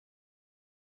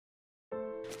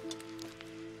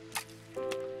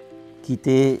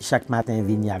quitter chaque matin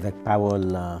venir avec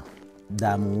parole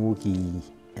d'amour qui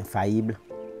est infaillible.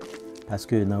 Parce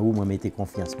que dans où moi mettez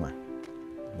confiance moi.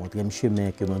 Montrer le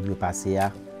chemin que moi dois passer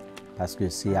à parce que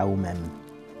c'est à vous-même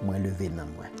moi lever dans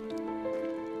moi.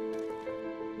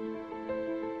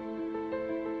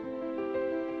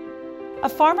 A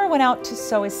farmer went out to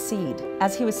sow his seed.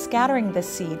 As he was scattering the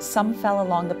seed, some fell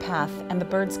along the path, and the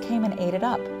birds came and ate it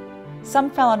up. Some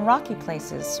fell on rocky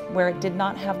places where it did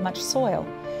not have much soil.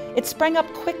 It sprang up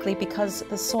quickly because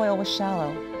the soil was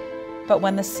shallow. But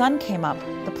when the sun came up,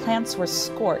 the plants were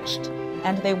scorched,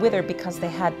 and they withered because they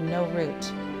had no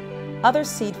root. Other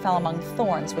seed fell among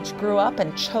thorns, which grew up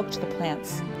and choked the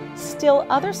plants. Still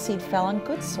other seed fell on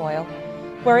good soil,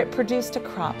 where it produced a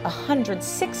crop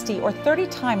 160 or 30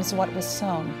 times what was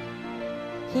sown.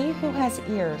 He who has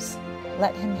ears,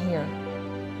 let him hear.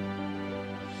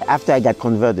 After I got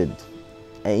converted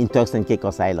in Turks and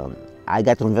Caicos Island, I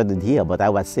got converted here, but I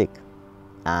was sick.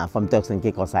 From Turks and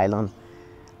Caicos Island,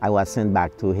 I was sent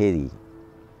back to Haiti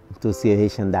to see a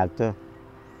Haitian doctor,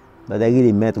 but I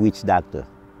really met which doctor.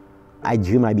 I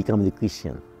dreamed I become a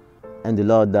Christian, and the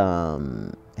Lord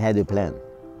had a plan.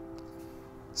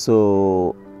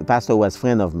 So the pastor was a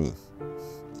friend of me,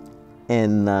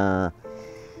 and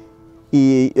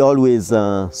he always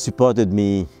supported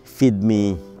me, fed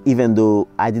me, even though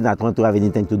I did not want to have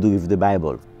anything to do with the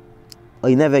Bible.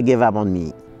 He never gave up on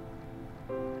me.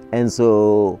 And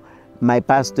so my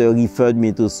pastor referred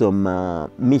me to some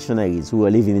missionaries who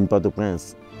were living in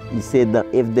Port-au-Prince. He said that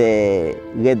if they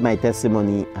read my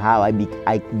testimony, how I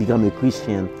become a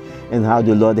Christian and how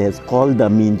the Lord has called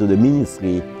me into the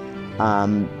ministry,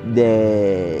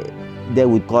 they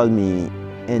would call me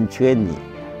and train me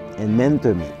and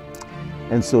mentor me.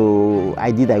 And so I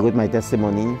did, I wrote my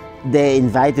testimony. They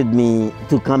invited me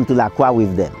to come to LaCroix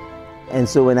with them. And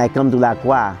so when I come to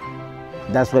LaCroix,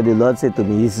 that's what the Lord said to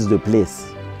me, this is the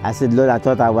place. I said, Lord, I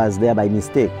thought I was there by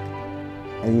mistake.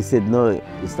 And he said, no,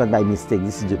 it's not by mistake,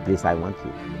 this is the place I want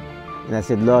you. And I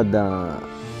said, Lord,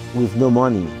 with no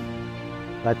money,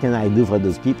 what can I do for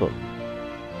those people?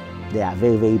 They are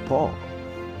very, very poor.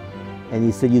 And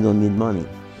he said, you don't need money.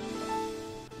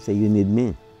 He said, you need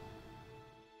me.